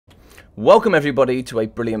Welcome everybody to a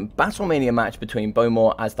brilliant BattleMania match between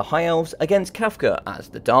Bowmore as the High Elves against Kafka as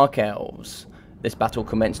the Dark Elves. This battle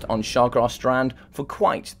commenced on Shardgrass Strand for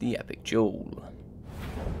quite the epic duel.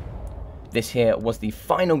 This here was the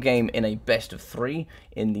final game in a best of 3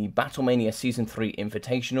 in the BattleMania Season 3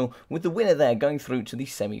 Invitational, with the winner there going through to the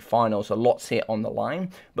semi-finals. So lots here on the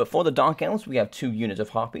line. But for the Dark Elves, we have 2 units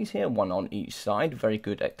of Harpies here, 1 on each side. Very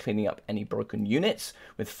good at cleaning up any broken units,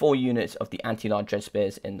 with 4 units of the anti-large Dread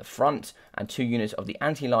Spears in the front, and 2 units of the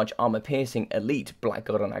anti-large armor-piercing elite Black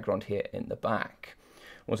God and Agrond here in the back.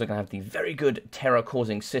 We're also going to have the very good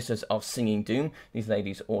terror-causing Sisters of Singing Doom. These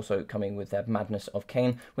ladies also coming with their Madness of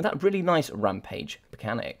Cain, with that really nice rampage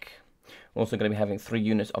mechanic. We're also going to be having 3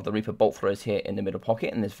 units of the Reaper Bolt Throwers here in the middle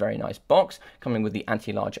pocket in this very nice box, coming with the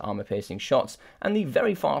anti-large armor-piercing shots, and the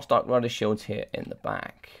very fast Dark Rider shields here in the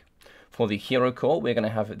back. For the Hero Core, we're going to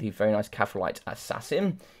have the very nice Cataphrolite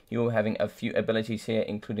Assassin. You're having a few abilities here,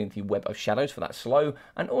 including the Web of Shadows for that slow,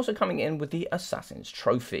 and also coming in with the Assassin's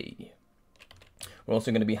Trophy. We're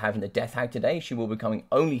also going to be having the Death Hag today. She will be coming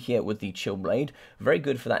only here with the Chill Blade. Very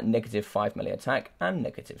good for that negative 5 melee attack and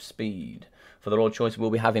negative speed. For the Lord Choice,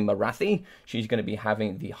 we'll be having Marathi. She's going to be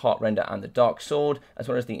having the Heartrender and the Dark Sword, as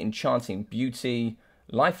well as the Enchanting Beauty,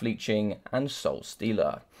 Life Leeching, and Soul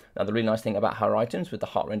Stealer. Now, the really nice thing about her items with the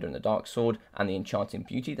Heartrender and the Dark Sword and the Enchanting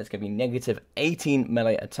Beauty, that's going to be negative 18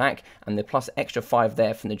 melee attack, and the plus extra 5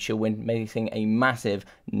 there from the Chill Wind, making a massive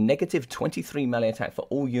negative 23 melee attack for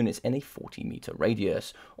all units in a 40-meter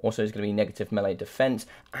radius. Also, is going to be negative melee defense,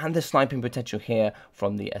 and the sniping potential here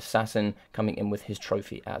from the Assassin coming in with his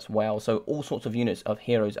trophy as well. So all sorts of units of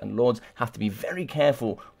heroes and lords have to be very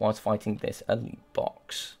careful whilst fighting this elite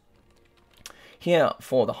box. Here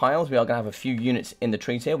for the High Elves, we are going to have a few units in the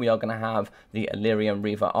trees here. We are going to have the Illyrian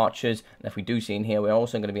Reaver Archers, and if we do see in here, we're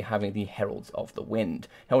also going to be having the Heralds of the Wind.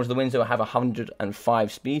 Heralds of the Wind will have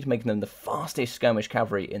 105 speed, making them the fastest skirmish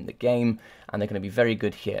cavalry in the game, and they're going to be very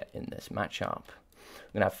good here in this matchup.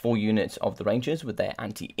 We're going to have 4 units of the Rangers with their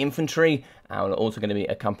anti-infantry, and we're also going to be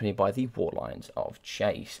accompanied by the War Lions of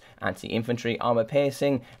Chase. Anti-infantry, armor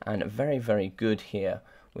piercing, and very, very good here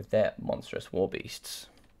with their monstrous war beasts.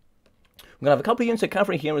 We're going to have a couple of units of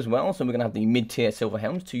cavalry here as well, so we're going to have the mid-tier Silver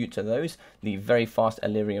Helms, 2 units of those, the very fast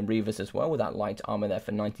Illyrian Reavers as well, with that light armor there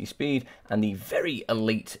for 90 speed, and the very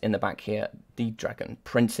elite in the back here, the Dragon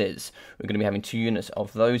Princes. We're going to be having 2 units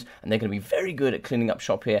of those, and they're going to be very good at cleaning up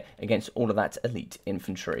shop here against all of that elite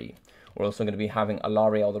infantry. We're also going to be having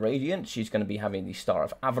Alariel the Radiant. She's going to be having the Star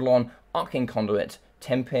of Avalon, Arcane Conduit,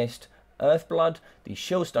 Tempest, Earthblood, the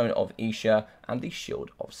Shieldstone of Isha, and the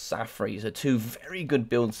Shield of Saphri. So 2 very good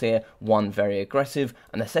builds here, one very aggressive,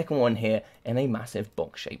 and the second one here in a massive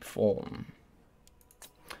box-shaped form.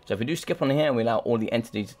 So if we do skip on here and we allow all the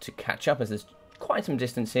entities to catch up, as there's quite some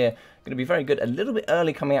distance here, going to be very good. A little bit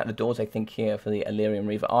early coming out the doors, I think, here for the Illyrian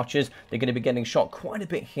Reaver Archers. They're going to be getting shot quite a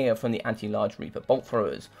bit here from the anti-large Reaper Bolt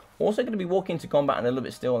Throwers. Also going to be walking into combat and a little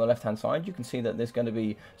bit still on the left-hand side. You can see that there's going to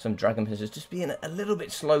be some Dragon Princes just being a little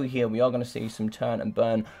bit slow here. We are going to see some turn and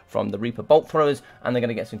burn from the Reaper Bolt Throwers, and they're going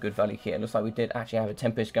to get some good value here. It looks like we did actually have a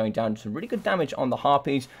Tempest going down, some really good damage on the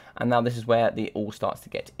Harpies, and now this is where it all starts to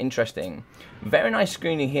get interesting. Very nice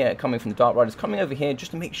screening here coming from the Dark Riders, coming over here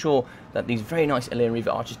just to make sure that these very nice Illyrian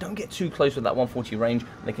Reaver Archers don't get too close with that 140 range.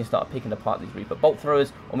 They can start picking apart these Reaper Bolt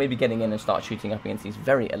Throwers, or maybe getting in and start shooting up against these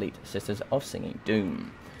very elite Sisters of Singing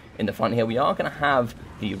Doom. In the front here, we are going to have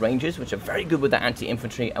the Rangers, which are very good with their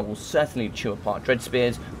anti-infantry and will certainly chew apart Dread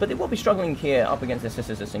Spears, but they will be struggling here up against the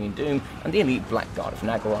Sisters of Singing Doom and the elite Black Guard of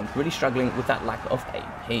Nagorond, really struggling with that lack of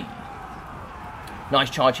AP. Nice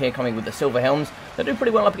charge here coming with the Silver Helms. They do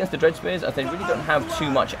pretty well up against the Dread Spears, as they really don't have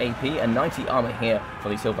too much AP, and 90 armor here for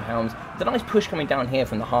the Silver Helms. The nice push coming down here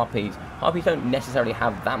from the Harpies. Harpies don't necessarily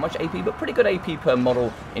have that much AP, but pretty good AP per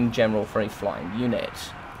model in general for a flying unit.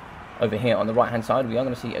 Over here on the right-hand side, we are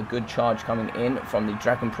going to see a good charge coming in from the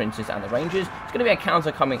Dragon Princes and the Rangers. It's going to be a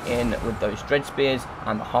counter coming in with those Dread Spears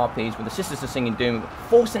and the Harpies, with the Sisters of Singing Doom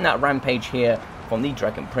forcing that rampage here from the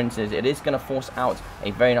Dragon Princes. It is going to force out a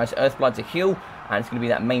very nice Earthblood to heal, and it's going to be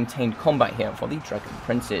that maintained combat here for the Dragon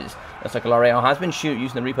Princes. Looks like L'Oreal has been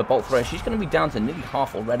using the Reaper Bolt Thrower. She's going to be down to nearly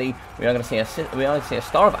half already. We are going to see a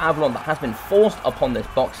Star of Avalon that has been forced upon this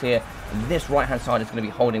box here. This right-hand side is going to be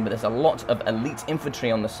holding, but there's a lot of elite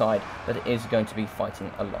infantry on the side that it is going to be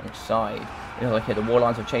fighting alongside. You know, like here, the War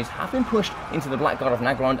Lions of Chase have been pushed into the Black Guard of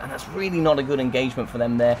Nagorond, and that's really not a good engagement for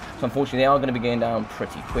them there. So unfortunately, they are going to be going down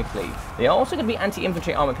pretty quickly. They are also going to be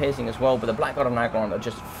anti-infantry armor piercing as well, but the Black Guard of Nagorond are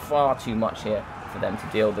just far too much here for them to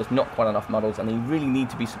deal. There's not quite enough models, and they really need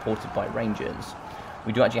to be supported by Rangers.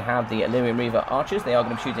 we do actually have the Illyrian Reaver archers. They are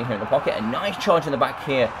going to be shooting here in the pocket. A nice charge in the back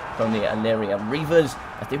here from the Illyrian Reavers,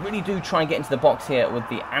 as they really do try and get into the box here with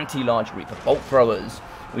the anti-large Reaper bolt throwers.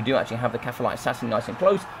 We do actually have the Kaffalite Assassin nice and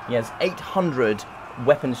close. He has 800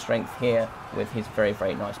 weapon strength here with his very,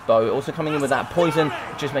 very nice bow. Also coming in with that poison,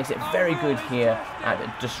 which just makes it very good here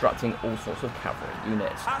at disrupting all sorts of cavalry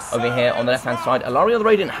units. Over here on the left-hand side, Alaria the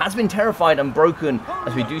Radiant has been terrified and broken,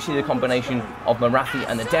 as we do see the combination of Morathi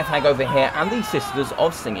and the Death Hag over here, and the Sisters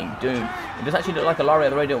of Singing Doom. It does actually look like Alaria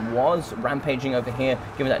the Radiant was rampaging over here,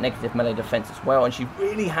 given that negative melee defense as well, and she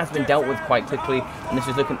really has been dealt with quite quickly, and this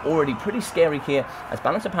is looking already pretty scary here, as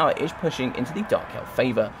balance of power is pushing into the Dark Elf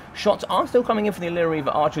favour. Shots are still coming in for the Illyrian Reaver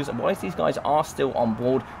archers, and whilst these guys are still on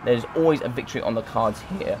board, there's always a victory on the cards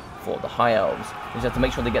here for the High Elves. You just have to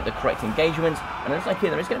make sure they get the correct engagements, and it looks like here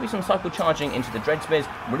there is going to be some cycle charging into the Dread Spears,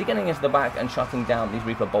 really getting into the back and shutting down these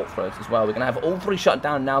Reaper bolt throws as well. We're going to have all three shut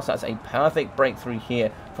down now, so that's a perfect breakthrough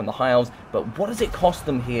here from the High Elves. But what does it cost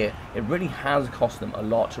them here? It really has cost them a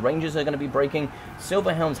lot. Rangers are going to be breaking.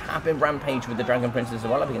 Silver Helms have been rampaged with the Dragon Princes as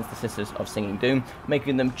well up against the Sisters of Singing Doom,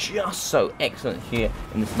 making them just so excellent here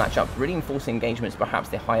in this matchup, really enforcing engagements perhaps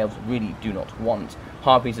the High Elves really do not want.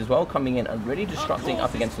 Harpies as well coming in and really disrupting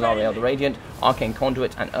up against Lariel the Radiant, Arcane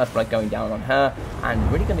Conduit and Earthblight going down on her,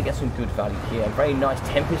 and really going to get some good value here. Very nice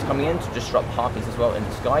Tempest coming in to disrupt Harpies as well in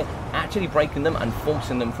the sky, actually breaking them and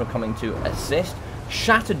forcing them from coming to assist.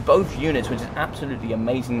 Shattered both units, which is absolutely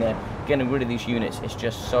amazing there. Getting rid of these units is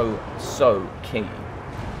just so key.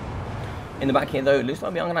 In the back here though, it looks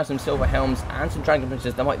like we are going to have some Silver Helms and some Dragon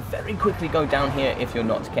Princes that might very quickly go down here if you're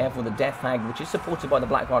not careful. The Death Hag, which is supported by the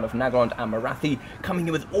Blackguard of Nagrond and Morathi, coming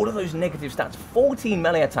in with all of those negative stats. 14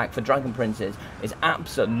 melee attack for Dragon Princes is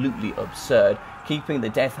absolutely absurd. Keeping the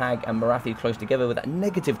Death Hag and Morathi close together with that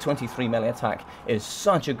negative 23 melee attack is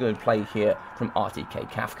such a good play here from RTK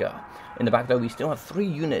Kafka. In the back though, we still have 3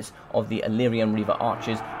 units of the Illyrian Reaver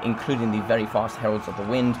archers, including the very fast Heralds of the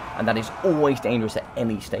Wind, and that is always dangerous at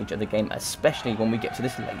any stage of the game, especially when we get to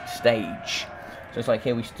this late stage. So it's like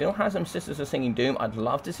here we still have some Sisters of Singing Doom. I'd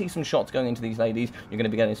love to see some shots going into these ladies. You're going to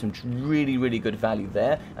be getting some really good value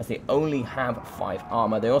there, as they only have 5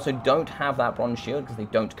 armor. They also don't have that bronze shield because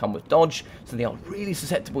they don't come with dodge, so they are really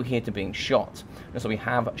susceptible here to being shot. And so we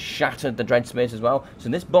have shattered the Dread Spears as well. So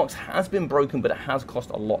this box has been broken, but it has cost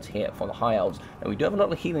a lot here for the High Elves. And we do have a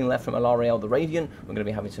lot of healing left from Alariel the Radiant. We're going to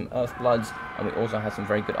be having some Earth Bloods, and we also have some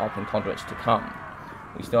very good Arcane Conduits to come.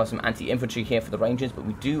 We still have some anti-infantry here for the Rangers, but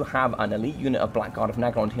we do have an elite unit of Blackguard of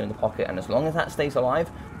Nagrond here in the pocket, and as long as that stays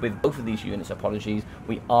alive, with both of these units, apologies,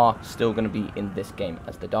 we are still going to be in this game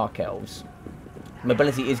as the Dark Elves.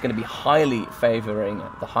 Mobility is going to be highly favouring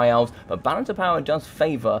the High Elves, but balance of power does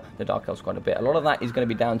favour the Dark Elves quite a bit. A lot of that is going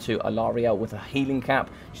to be down to Alariel with a healing cap.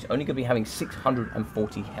 She's only going to be having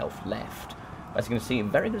 640 health left. As you can see,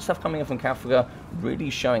 very good stuff coming in from Kafka, really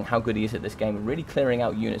showing how good he is at this game, really clearing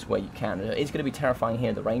out units where you can. It's going to be terrifying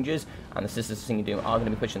here, the Rangers, and the Sisters of Singing Doom are going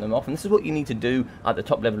to be pushing them off, and this is what you need to do at the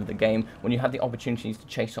top level of the game. When you have the opportunities to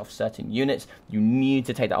chase off certain units, you need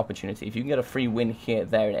to take that opportunity. If you can get a free win here,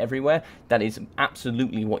 there, and everywhere, that is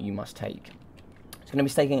absolutely what you must take. Going to be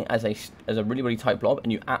staking as a really tight blob,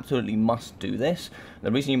 and you absolutely must do this. The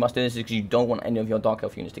reason you must do this is because you don't want any of your Dark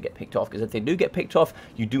Elf units to get picked off, because if they do get picked off,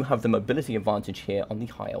 you do have the mobility advantage here on the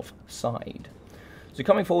High Elf side. So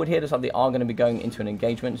coming forward here, looks like they are going to be going into an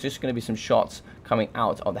engagement. It's just going to be some shots coming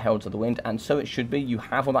out of the Heralds of the Wind, and so it should be. You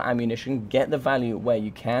have all that ammunition, get the value where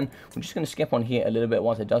you can. We're just going to skip on here a little bit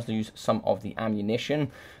whilst it does lose some of the ammunition.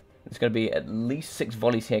 There's going to be at least 6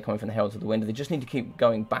 volleys here coming from the Heralds of the Wind. They just need to keep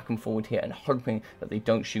going back and forward here and hoping that they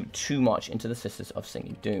don't shoot too much into the Sisters of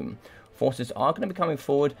Singing Doom. Forces are going to be coming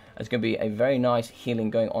forward. There's going to be a very nice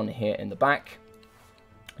healing going on here in the back.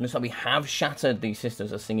 It looks like we have shattered the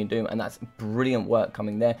Sisters of Singing Doom, and that's brilliant work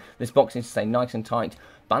coming there. This box needs to stay nice and tight.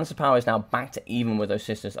 Balance of power is now back to even where those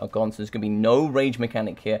Sisters are gone, so there's going to be no rage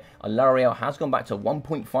mechanic here. Alariel has gone back to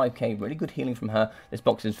 1.5k, really good healing from her. This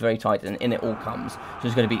box is very tight, and in it all comes. So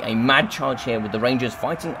there's going to be a mad charge here with the Rangers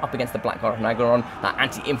fighting up against the Blackguard of Nagrond. That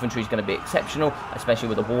anti-infantry is going to be exceptional, especially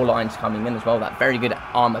with the war lines coming in as well. That very good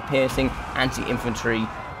armor piercing, anti-infantry,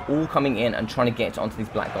 all coming in and trying to get onto these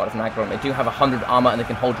Blackguard of Nagrond. They do have 100 armor and they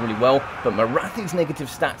can hold really well, but Morathi's negative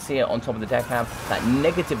stats here on top of the deck have that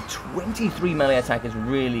negative 23 melee attack is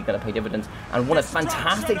really going to pay dividends. And what a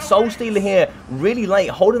fantastic Soul Stealer here, really late,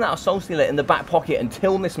 holding out a Soul Stealer in the back pocket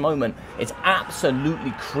until this moment. It's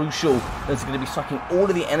absolutely crucial. That's going to be sucking all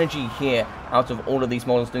of the energy here out of all of these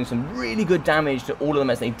models, doing some really good damage to all of them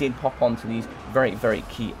as they did pop onto these very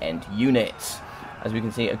key end units. As we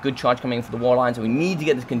can see, a good charge coming in for the war lions, and we need to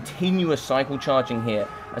get this continuous cycle charging here,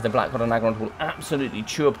 as the Black God of Nagrand will absolutely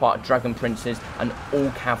chew apart Dragon Princes and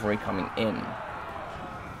all cavalry coming in.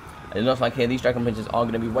 It looks like here these Dragon Princes are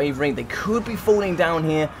going to be wavering. They could be falling down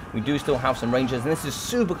here. We do still have some Rangers, and this is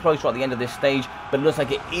super close right at the end of this stage, but it looks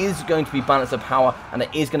like it is going to be balance of power, and it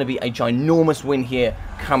is going to be a ginormous win here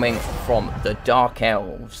coming from the Dark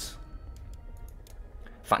Elves.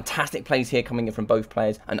 Fantastic plays here coming in from both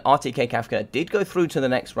players, and RTK Kafka did go through to the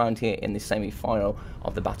next round here in the semi-final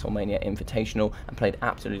of the BattleMania Invitational and played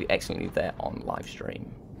absolutely excellently there on live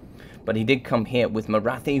stream. But he did come here with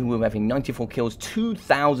Marathi, who were having 94 kills,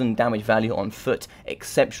 2,000 damage value on foot.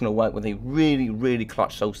 Exceptional work with a really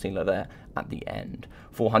clutch Soul Stealer there at the end.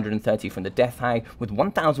 430 from the Death Hag, with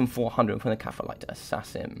 1,400 from the Cataphracite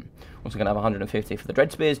Assassin. Also going to have 150 for the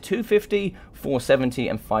Dread Spears, 250, 470,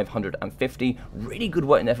 and 550. Really good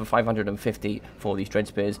work in there for 550 for these Dread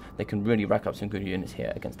Spears. They can really rack up some good units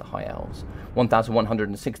here against the High Elves.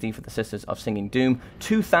 1,160 for the Sisters of Singing Doom,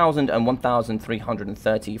 2,000 and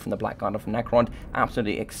 1,330 from the Black Guard of Necron.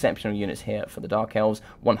 Absolutely exceptional units here for the Dark Elves.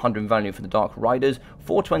 100 value for the Dark Riders,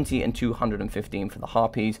 420 and 215 for the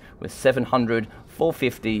Harpies, with 700,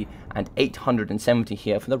 450, and 870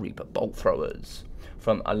 here for the Reaper Bolt Throwers.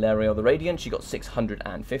 From Alaria the Radiant, she got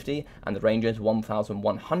 650, and the Rangers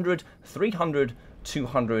 1,100, 300,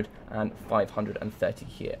 200, and 530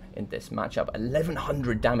 here in this matchup.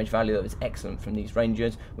 1,100 damage value, that is excellent from these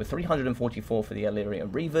Rangers, with 344 for the Illyrian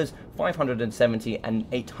Reavers, 570, and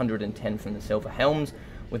 810 from the Silver Helms,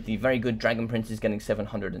 with the very good Dragon Princes getting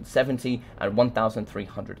 770 and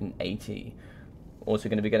 1,380. Also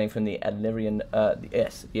going to be getting from the Illyrian,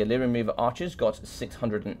 the Illyrian Reaver Archers got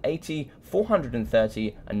 680,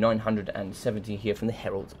 430, and 970 here from the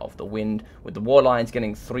Heralds of the Wind, with the War Lions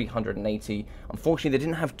getting 380. Unfortunately, they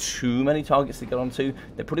didn't have too many targets to get onto.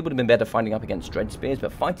 They probably would have been better fighting up against Dread Spears,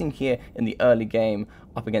 but fighting here in the early game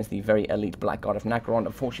up against the very elite Black Guard of Necron,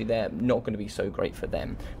 unfortunately, they're not going to be so great for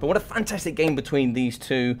them. But what a fantastic game between these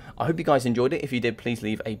two. I hope you guys enjoyed it. If you did, please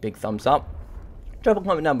leave a big thumbs up. Drop a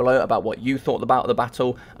comment down below about what you thought about the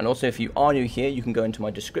battle, and also if you are new here, you can go into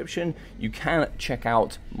my description. You can check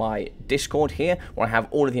out my Discord here, where I have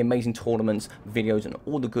all of the amazing tournaments, videos, and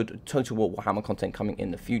all the good Total War Warhammer content coming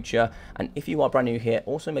in the future. And if you are brand new here,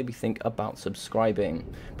 also maybe think about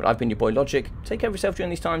subscribing. But I've been your boy Logic. Take care of yourself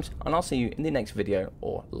during these times, and I'll see you in the next video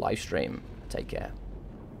or live stream. Take care.